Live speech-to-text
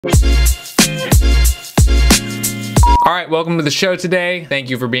Alright, welcome to the show today. Thank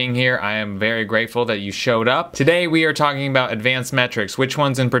you for being here. I am very grateful that you showed up. Today we are talking about advanced metrics. Which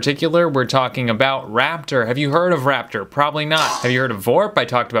ones in particular? We're talking about Raptor. Have you heard of Raptor? Probably not. Have you heard of VORP? I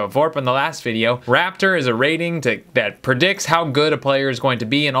talked about VORP in the last video. Raptor is a rating that predicts how good a player is going to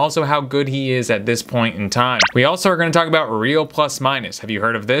be and also how good he is at this point in time. We also are going to talk about real plus minus. Have you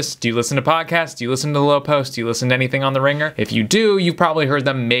heard of this? Do you listen to podcasts? Do you listen to Low Post? Do you listen to anything on The Ringer? If you do, you've probably heard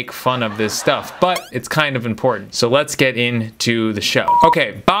them make fun of this stuff, but it's kind of important. So let's get into the show.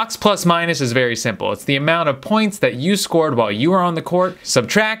 Okay, box plus minus is very simple. It's the amount of points that you scored while you were on the court,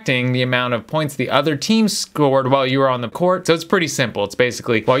 subtracting the amount of points the other team scored while you were on the court. So it's pretty simple. It's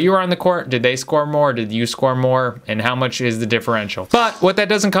basically, while you were on the court, did they score more? Did you score more? And how much is the differential? But what that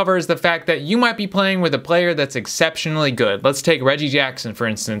doesn't cover is the fact that you might be playing with a player that's exceptionally good. Let's take Reggie Jackson, for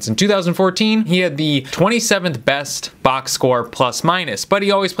instance. In 2014, he had the 27th best box score plus minus, but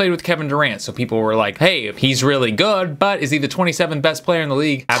he always played with Kevin Durant. So people were like, hey, he's really good, but is he the 27th best player in the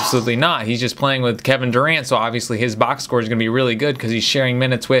league? Absolutely not. He's just playing with Kevin Durant, so obviously his box score is going to be really good because he's sharing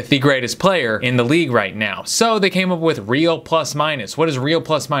minutes with the greatest player in the league right now. So they came up with real plus minus. What does real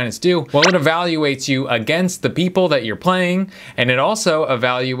plus minus do? Well, it evaluates you against the people that you're playing, and it also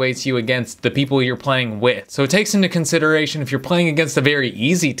evaluates you against the people you're playing with. So it takes into consideration if you're playing against a very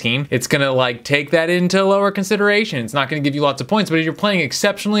easy team, it's going to like take that into lower consideration. It's not going to give you lots of points, but if you're playing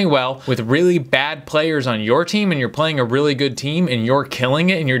exceptionally well with really bad players on your team and you're playing a really good team and you're killing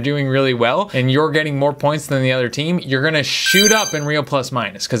it and you're doing really well and you're getting more points than the other team, you're gonna shoot up in real plus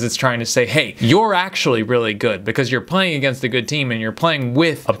minus because it's trying to say, hey, you're actually really good because you're playing against a good team and you're playing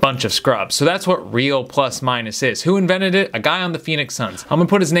with a bunch of scrubs. So that's what real plus minus is. Who invented it? A guy on the Phoenix Suns. I'm gonna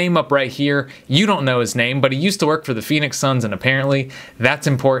put his name up right here. You don't know his name, but he used to work for the Phoenix Suns, and apparently that's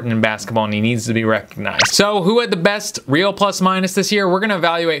important in basketball and he needs to be recognized. So who had the best real plus minus this year? We're gonna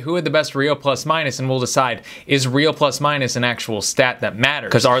evaluate who had the best real plus minus and we'll decide, is real plus minus an actual stat that matters?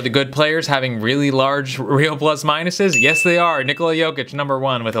 Because are the good players having really large real plus minuses? Yes, they are. Nikola Jokic,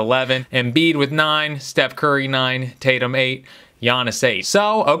 #1 with 11, Embiid with 9, Steph Curry 9, Tatum 8, Giannis 8.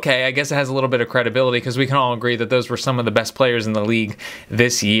 So, okay, I guess it has a little bit of credibility because we can all agree that those were some of the best players in the league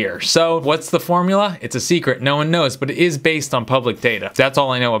this year. So, what's the formula? It's a secret. No one knows, but it is based on public data. That's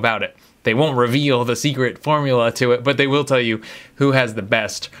all I know about it. They won't reveal the secret formula to it, but they will tell you who has the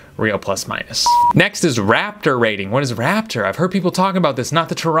best real plus minus. Next is Raptor Rating. What is Raptor? I've heard people talk about this, not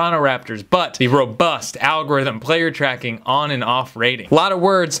the Toronto Raptors, but the robust algorithm player tracking on and off rating. A lot of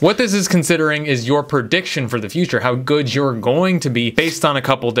words. What this is considering is your prediction for the future, how good you're going to be based on a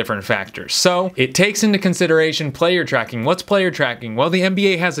couple different factors. So it takes into consideration player tracking. What's player tracking? Well, the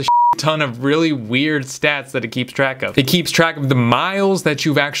NBA has a ton of really weird stats that it keeps track of. It keeps track of the miles that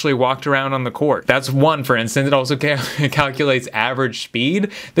you've actually walked around on the court. That's one, for instance. It also calculates average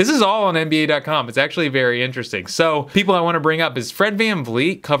speed. This is all on NBA.com. It's actually very interesting. So people I want to bring up is Fred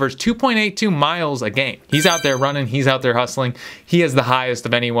VanVleet covers 2.82 miles a game. He's out there running. He's out there hustling. He has the highest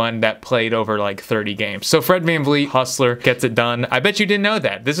of anyone that played over like 30 games. So Fred VanVleet, hustler, gets it done. I bet you didn't know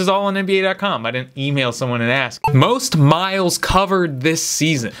that. This is all on NBA.com. I didn't email someone and ask. Most miles covered this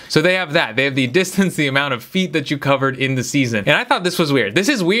season. So they have that. They have the distance, the amount of feet that you covered in the season. And I thought this was weird. This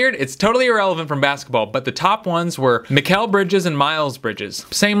is weird. It's totally irrelevant from basketball, but the top ones were Mikal Bridges and Miles Bridges.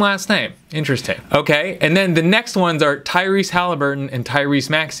 Same last name. Interesting. Okay, and then the next ones are Tyrese Halliburton and Tyrese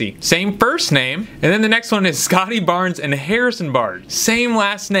Maxey. Same first name. And then the next one is Scotty Barnes and Harrison Barnes. Same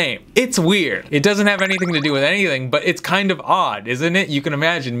last name. It's weird. It doesn't have anything to do with anything, but it's kind of odd, isn't it? You can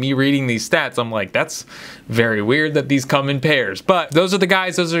imagine me reading these stats. I'm like, that's very weird that these come in pairs. But those are the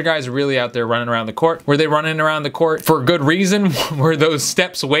guys really out there running around the court. Were they running around the court for good reason? Were those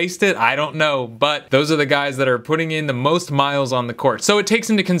steps wasted? I don't know, but those are the guys that are putting in the most miles on the court. So it takes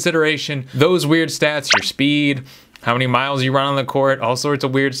into consideration those weird stats, your speed, how many miles you run on the court, all sorts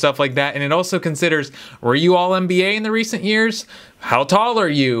of weird stuff like that. And it also considers, were you all NBA in the recent years? How tall are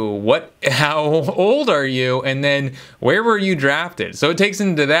you? How old are you? And then where were you drafted? So it takes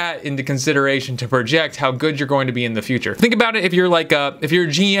into consideration to project how good you're going to be in the future. Think about it. If you're if you're a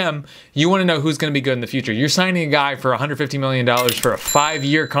GM, you want to know who's going to be good in the future. You're signing a guy for $150 million for a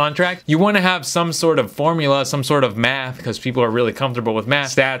 5-year contract. You want to have some sort of formula, some sort of math, because people are really comfortable with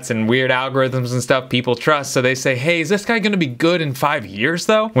math, stats and weird algorithms and stuff people trust. So they say, hey, is this guy going to be good in 5 years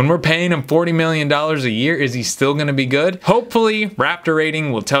though? When we're paying him $40 million a year, is he still going to be good? Hopefully, Raptor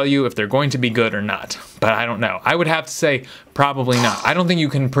Rating will tell you if they're going to be good or not, but I don't know. I would have to say probably not. I don't think you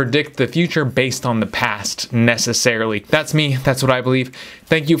can predict the future based on the past necessarily. That's me. That's what I believe.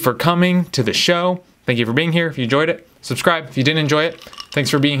 Thank you for coming to the show. Thank you for being here. If you enjoyed it, subscribe. If you didn't enjoy it, Thanks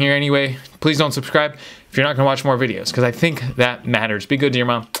for being here anyway. Please don't subscribe if you're not going to watch more videos, because I think that matters. Be good to your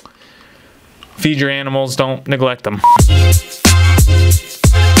mom. Feed your animals. Don't neglect them.